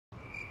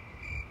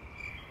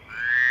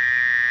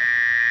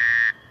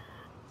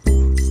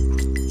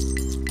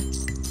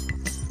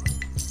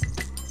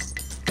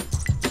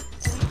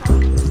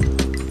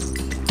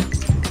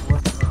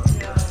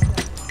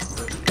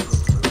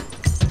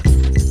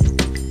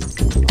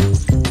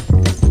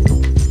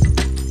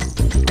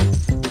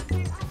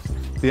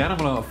The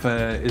Animal Art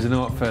Fair is an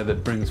art fair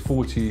that brings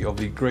 40 of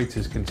the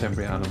greatest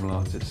contemporary animal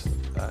artists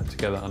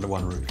together under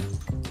one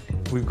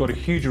roof. We've got a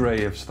huge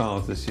array of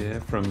styles this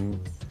year, from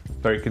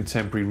very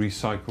contemporary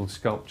recycled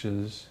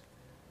sculptures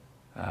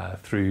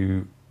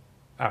through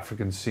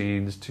African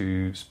scenes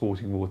to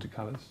sporting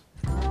watercolours.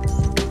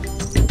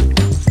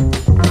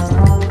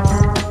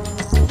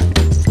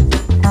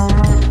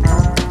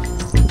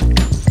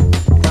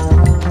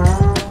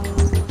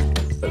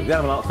 The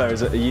Animal Art Fair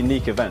is a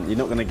unique event. You're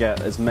not going to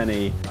get as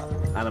many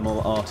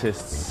animal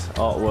artists,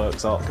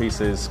 artworks, art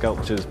pieces,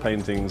 sculptures,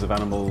 paintings of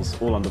animals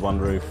all under one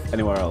roof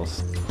anywhere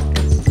else.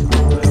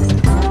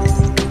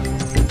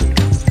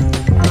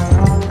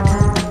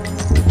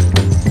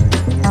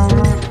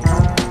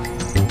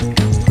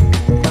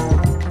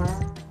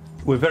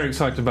 We're very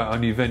excited about our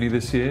new venue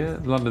this year.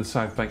 London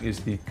South Bank is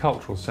the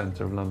cultural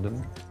centre of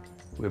London.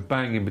 We're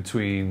bang in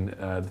between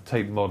the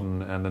Tate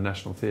Modern and the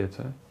National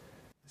Theatre.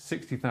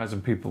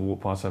 60,000 people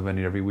walk past our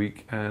venue every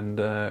week,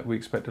 and we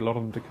expect a lot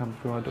of them to come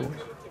through our doors.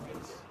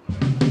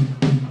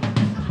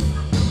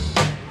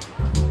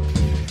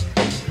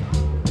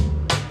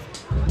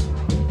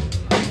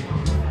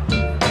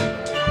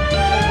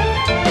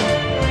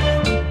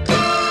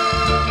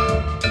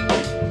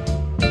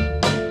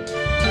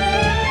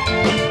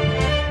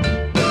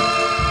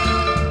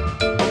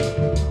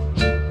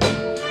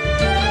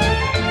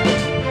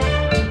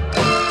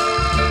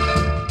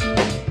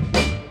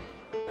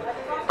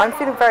 I'm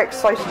feeling very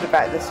excited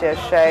about this year's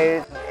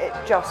show. It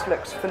just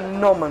looks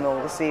phenomenal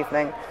this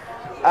evening.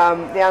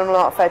 The Animal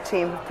Art Fair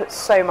team have put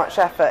so much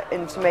effort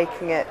into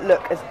making it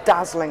look as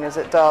dazzling as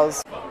it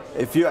does.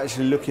 If you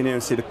actually look in here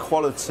and see the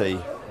quality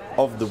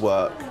of the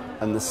work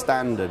and the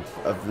standard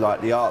of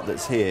the art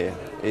that's here,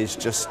 is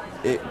just,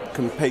 it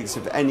competes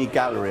with any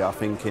gallery, I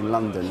think, in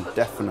London,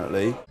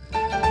 definitely.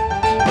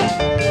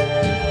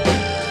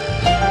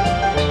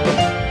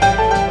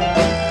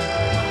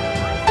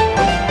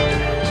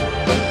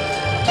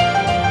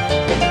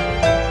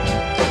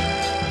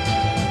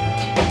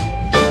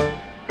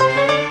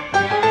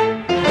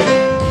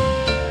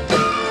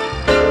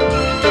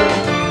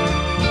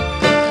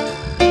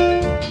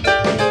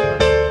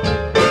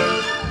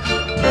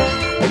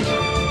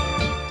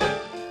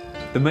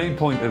 The main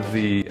point of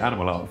the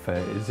Animal Art Fair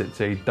is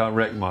it's a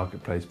direct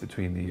marketplace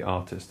between the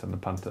artist and the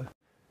punter.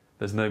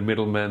 There's no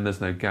middlemen,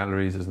 there's no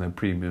galleries, there's no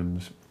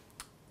premiums.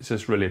 It's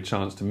just really a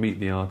chance to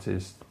meet the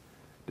artist,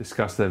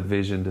 discuss their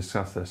vision,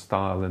 discuss their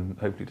style, and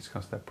hopefully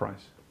discuss their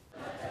price.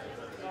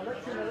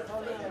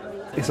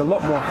 It's a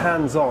lot more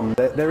hands-on.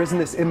 There isn't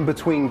this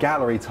in-between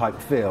gallery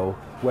type feel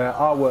where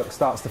our work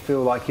starts to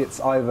feel like it's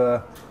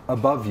either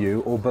above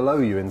you or below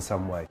you in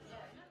some way.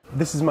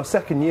 This is my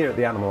second year at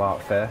the Animal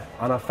Art Fair,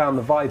 and I've found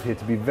the vibe here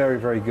to be very,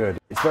 very good.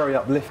 It's very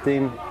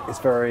uplifting, it's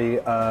very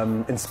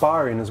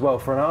inspiring as well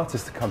for an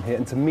artist to come here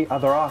and to meet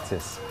other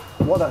artists.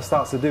 What that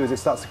starts to do is it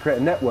starts to create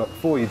a network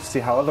for you to see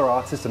how other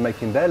artists are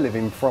making their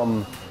living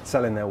from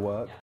selling their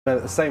work. And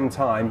at the same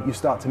time, you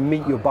start to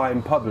meet your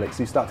buying public,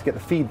 so you start to get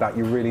the feedback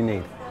you really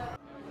need.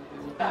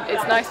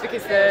 It's nice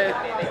because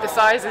the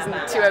size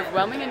isn't too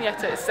overwhelming, and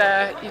yet it's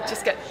you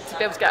just get to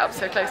be able to get up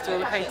so close to all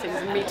the paintings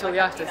and meet all the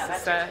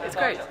artists. It's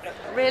great.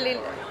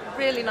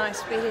 Really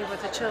nice to be here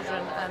with the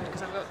children, and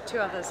because I've got two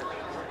others,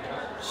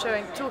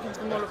 talking to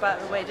them all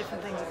about the way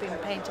different things have been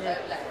painted,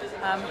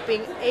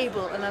 being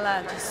able and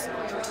allowed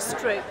to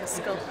stroke the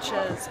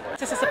sculptures.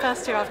 This is the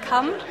first year I've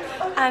come,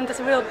 and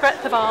there's a real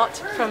breadth of art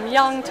from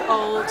young to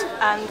old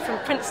and from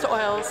prints to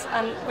oils,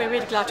 and we're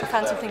really glad to have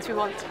found some things we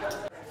want.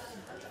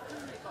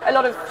 A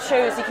lot of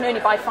shows you can only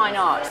buy fine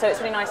art, so it's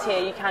really nice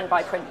here you can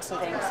buy prints and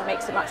things. It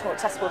makes it much more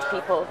accessible to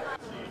people.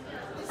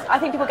 I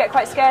think people get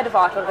quite scared of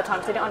art all the time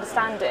because they don't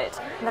understand it.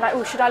 And they're like,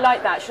 oh, should I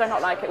like that? Should I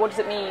not like it? What does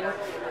it mean?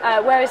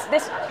 Whereas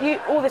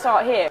all this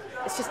art here,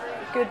 it's just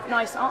good,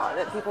 nice art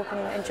that people can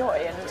enjoy,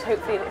 and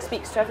hopefully it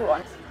speaks to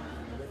everyone.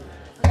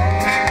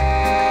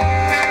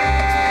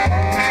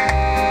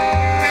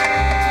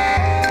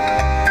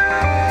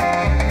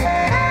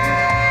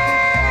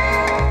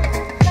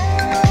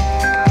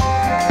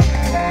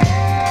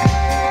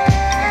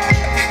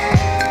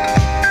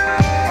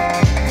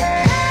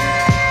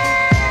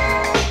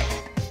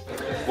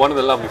 One of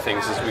the lovely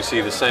things is we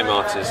see the same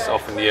artists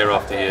often year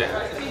after year.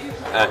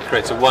 It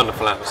creates a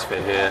wonderful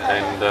atmosphere here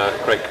and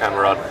great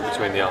camaraderie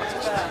between the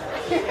artists.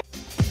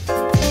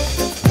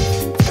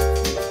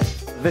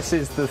 This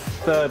is the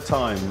third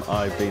time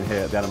I've been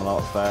here at the Animal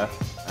Art Fair,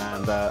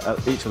 and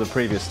at each of the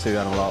previous two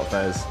Animal Art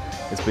Fairs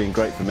it's been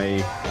great for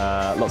me.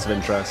 Lots of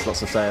interest,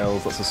 lots of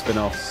sales, lots of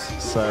spin-offs,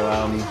 so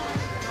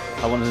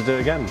I wanted to do it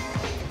again.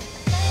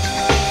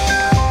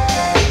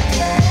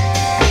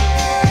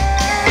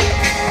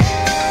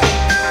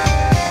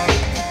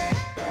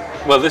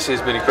 Well, this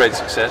has been a great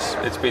success.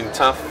 It's been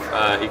tough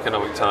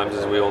economic times,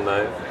 as we all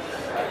know,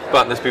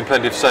 but there's been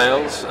plenty of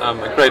sales,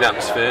 a great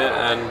atmosphere,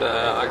 and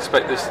I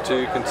expect this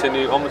to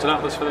continue onwards and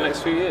upwards for the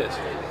next few years.